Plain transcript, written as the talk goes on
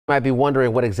Might be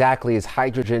wondering what exactly is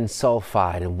hydrogen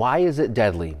sulfide and why is it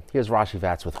deadly? Here's Rashi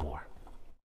Vats with more.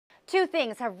 Two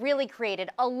things have really created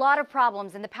a lot of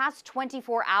problems in the past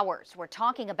 24 hours. We're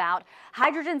talking about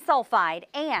hydrogen sulfide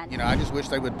and, I just wish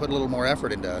they would put a little more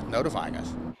effort into notifying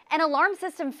us. An alarm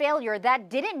system failure that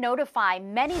didn't notify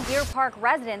many Deer Park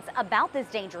residents about this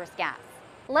dangerous gas.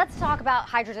 Let's talk about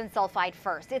hydrogen sulfide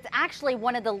first. It's actually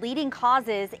one of the leading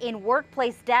causes in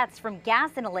workplace deaths from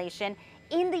gas inhalation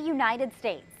in the United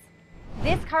States.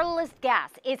 This colorless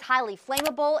gas is highly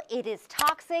flammable, it is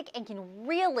toxic, and can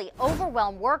really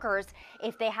overwhelm workers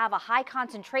if they have a high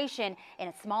concentration in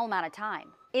a small amount of time.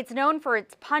 It's known for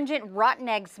its pungent rotten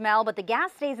egg smell, but the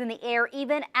gas stays in the air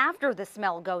even after the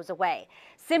smell goes away.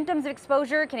 Symptoms of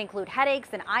exposure can include headaches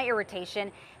and eye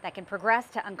irritation that can progress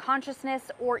to unconsciousness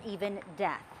or even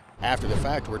death. After the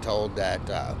fact, we're told that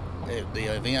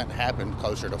the event happened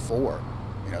closer to 4.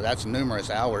 That's numerous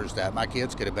hours that my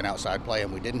kids could have been outside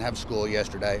playing. We didn't have school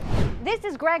yesterday. This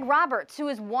is Greg Roberts, who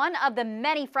is one of the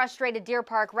many frustrated Deer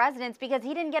Park residents because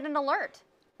he didn't get an alert.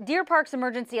 Deer Park's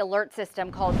emergency alert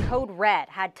system, called Code Red,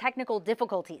 had technical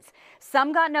difficulties.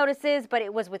 Some got notices, but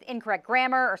it was with incorrect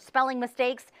grammar or spelling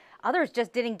mistakes. Others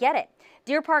just didn't get it.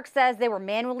 Deer Park says they were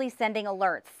manually sending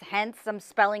alerts, hence some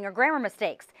spelling or grammar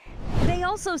mistakes. They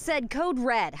also said Code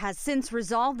Red has since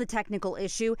resolved the technical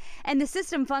issue and the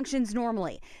system functions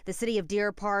normally. The city of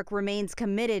Deer Park remains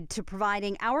committed to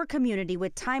providing our community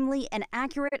with timely and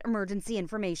accurate emergency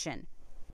information.